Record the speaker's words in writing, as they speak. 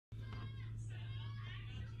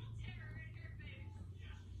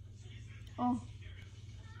Oh,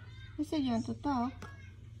 you said you want to talk.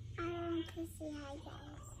 I want to say hi,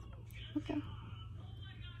 guys. Okay.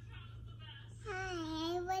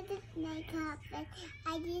 Hi, I wasn't makeup, but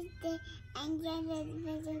I just did and then I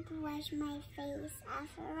visit to wash my face.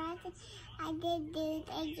 After I did do it,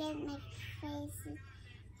 I get my face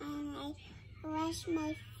and I wash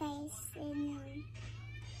my face and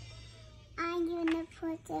I'm gonna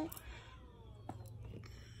put it.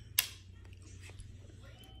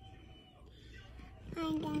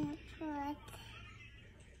 I'm gonna put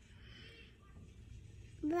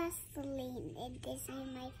Vaseline in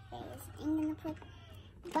my face. I'm gonna put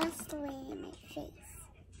Vaseline in my face.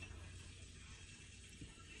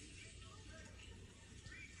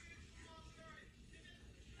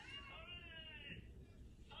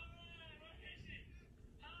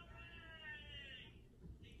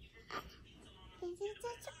 Did you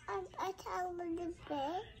touch a little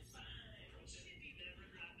bit?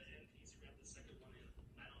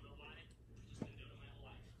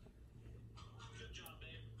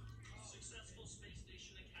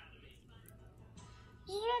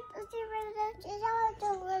 You touch it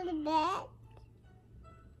a little bit.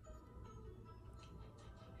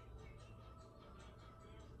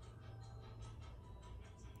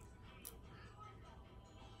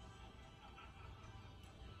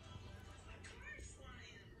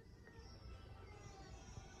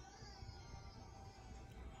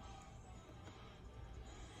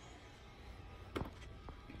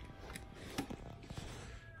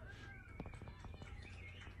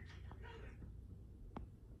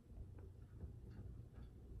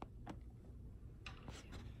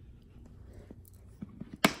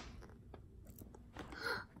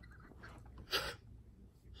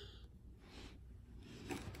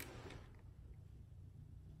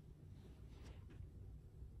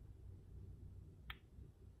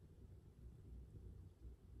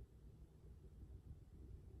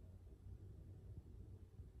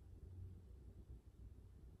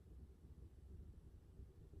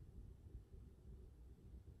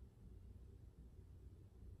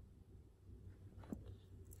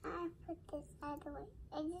 I put this other way.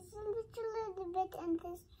 I just a little bit on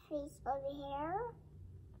this face over here.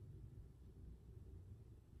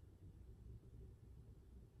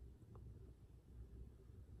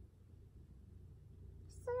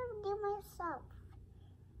 So I do myself.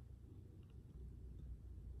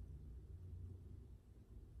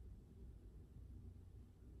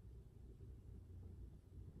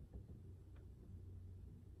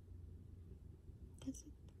 That's it.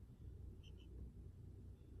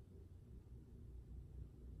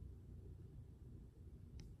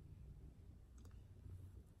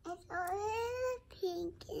 It's a little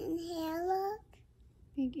pink in here, look.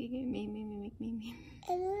 Pink, me.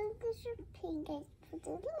 A little bit of pink. I put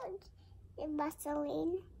it on the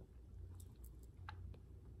Vaseline.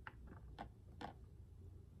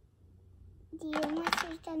 Do you want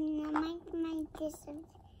to done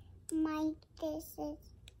my this is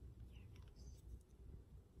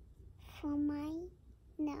for my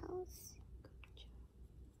nose.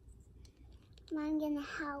 Mom gonna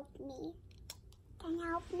help me. Can you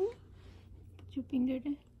help me? Put your finger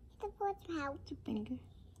there. The board help. Put your finger.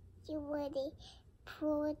 You already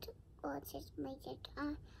put or just make it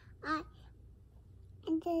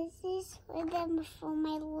and this is for them for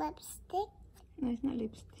my lipstick. No, it's not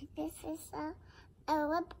lipstick. This is a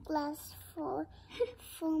lip gloss for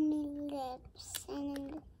my lips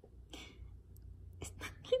and It's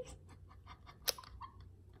not lipstick.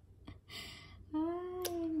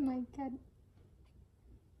 Oh my god.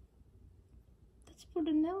 That's for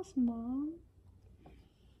the nails, Mom.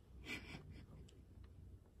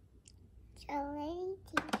 already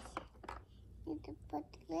need to put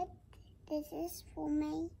lip. This is for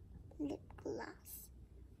my lip gloss.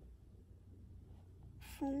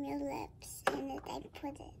 For my lips, and I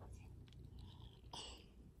put it.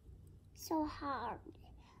 So hard.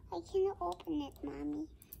 I can't open it, Mommy.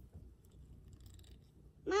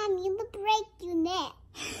 Mom, you will break your neck.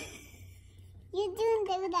 You didn't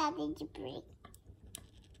do that, did you break?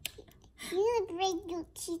 You will break your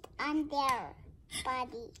teeth on their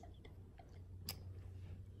body.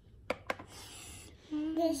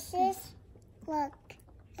 This is, look,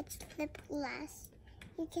 it's lip gloss.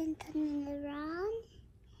 You can turn it around,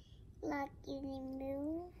 like you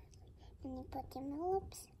remove, and you put in your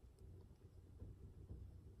lips.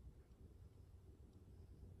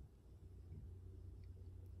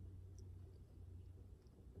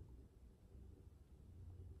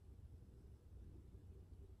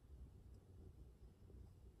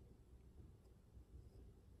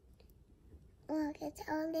 Look, it's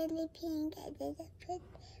already pink. I did put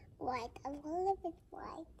white, a little bit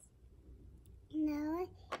white. Now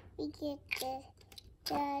we get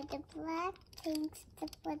the black things to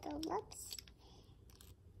put the lips.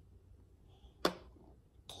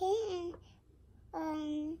 Okay,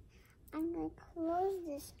 and I'm gonna close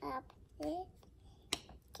this up.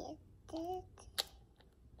 Get it.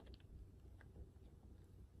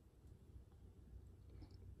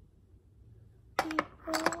 And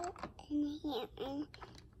put it in here. And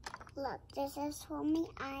look, this is for my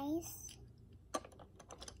eyes.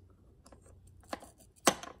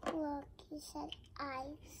 Look, he said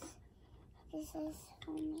eyes. This is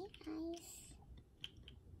for my eyes.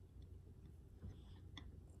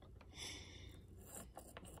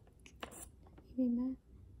 Vina,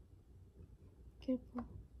 careful.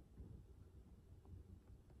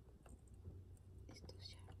 It's too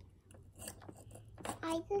sharp. I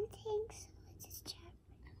don't think so. It's sharp.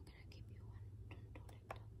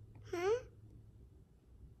 I'm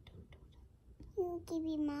gonna give you one. Don't do like that. Huh? Don't do that. You give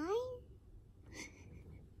me mine?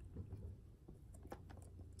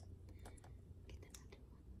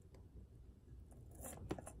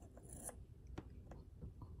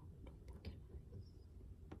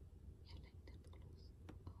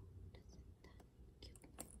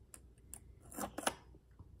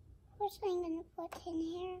 First I'm gonna put in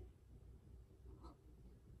here.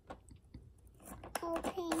 Oh,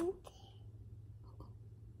 paint.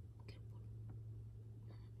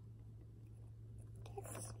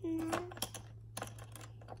 That's not.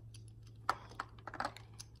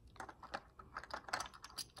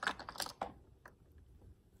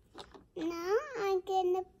 Now I'm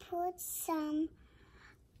gonna put some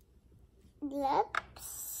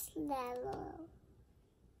lips. Lalo.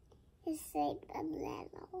 The shape of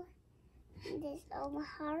Lalo. This all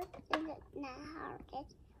heart, is it not heart?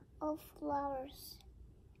 It's all flowers.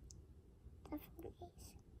 The flowers.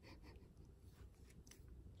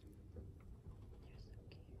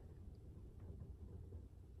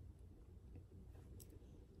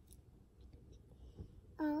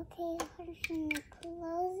 Okay, first I'm gonna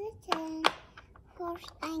close it, and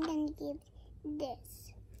first I'm gonna give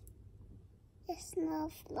this. There's no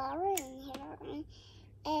flower in here,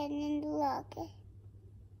 and then look,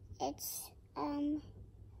 it's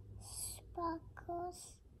sparkles.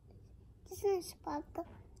 This is sparkle.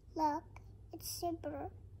 Look, it's silver.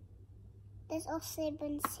 There's also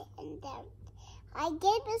ribbons in there. I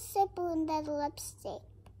gave a silver in that lipstick.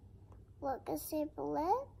 Look, a silver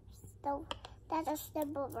lips. That is the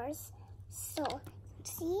bubbles. So,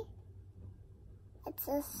 see? It's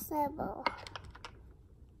a symbol.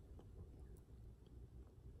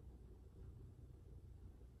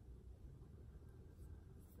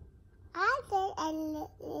 I did a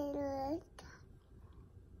little.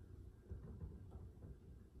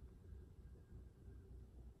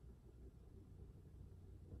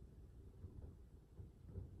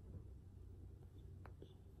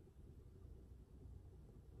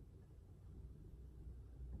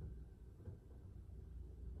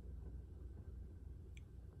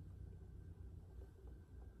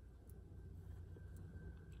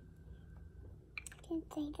 Can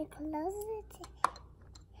take a close it.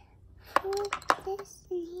 Put this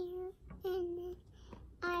in here, and then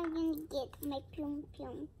I'm gonna get my pum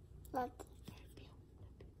pum. Look.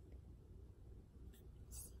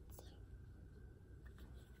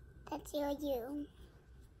 That's you.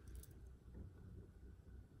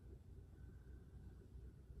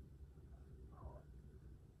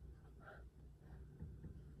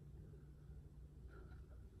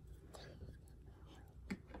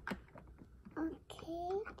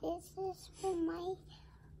 Okay, this is for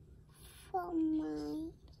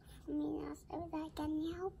me now. So that can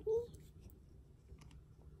you help me?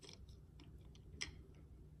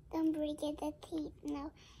 Don't break the teeth.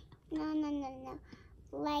 No.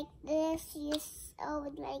 Like this, you sew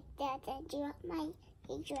it like that, and you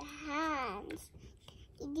use your hands.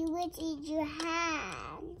 You do it with your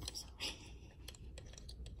hands.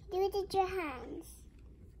 Do it with your hands.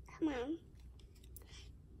 Come on.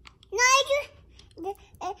 No,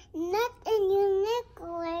 not in your neck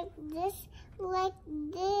like this, like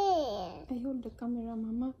this. I hold the camera,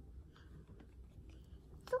 Mama.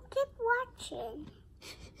 So keep watching.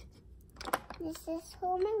 This is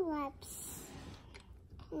for my lips.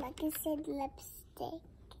 Like I said, lipstick.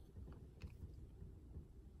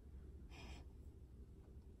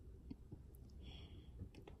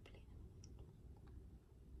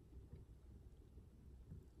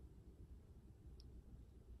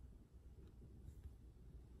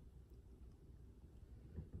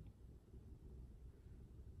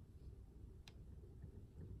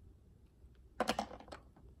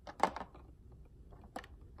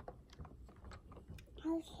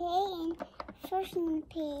 Okay, and first I'm gonna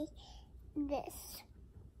pick this.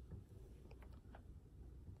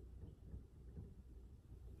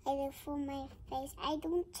 I do for my face. I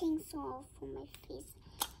don't think so for my face.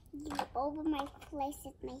 You over my place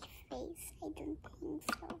at my face. I don't think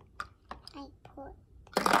so. I put.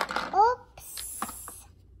 Oops.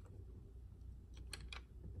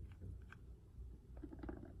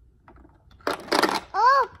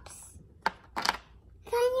 Oops.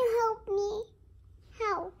 Can you help me?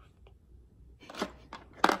 Help.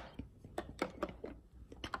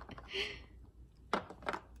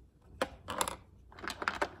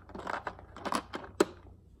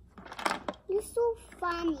 You're so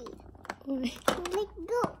funny. Let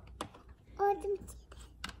go. Oh, don't do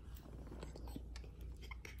that.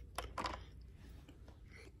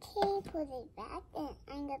 Okay, put it back and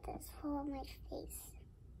I'm gonna swallow my face.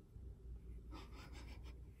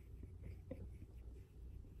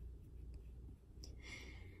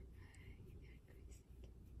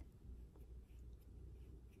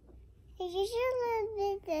 Is just a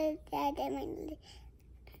little bit of that in my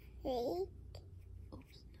face?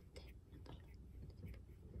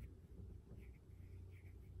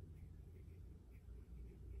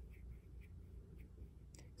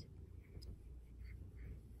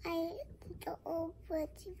 I did the old put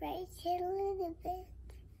right here a little bit.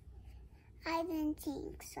 I didn't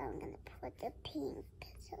think so. I'm gonna put the pink.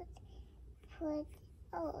 So put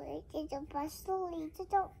I did the bustle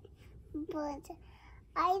little, but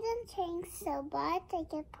I didn't think so. But I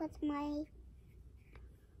can put my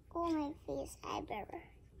my face everywhere.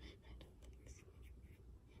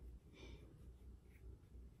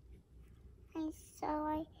 And so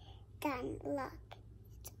I can look.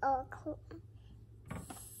 It's all cool.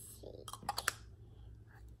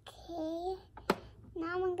 Okay,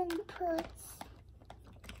 now I'm gonna put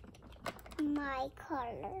my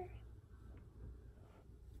color.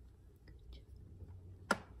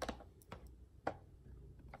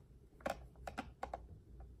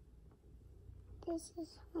 This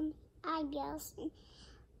is on my eyebrows and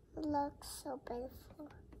it looks so beautiful.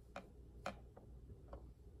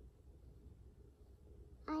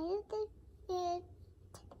 I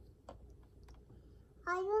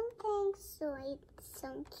don't think so. It's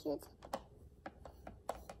so cute.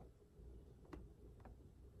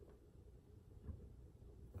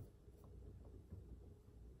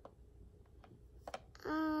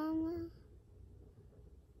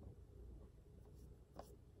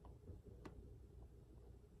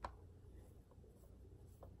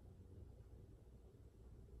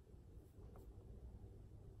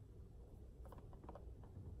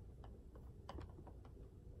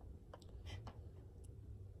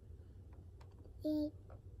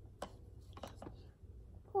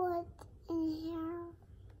 Put in here.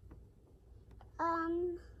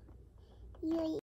 You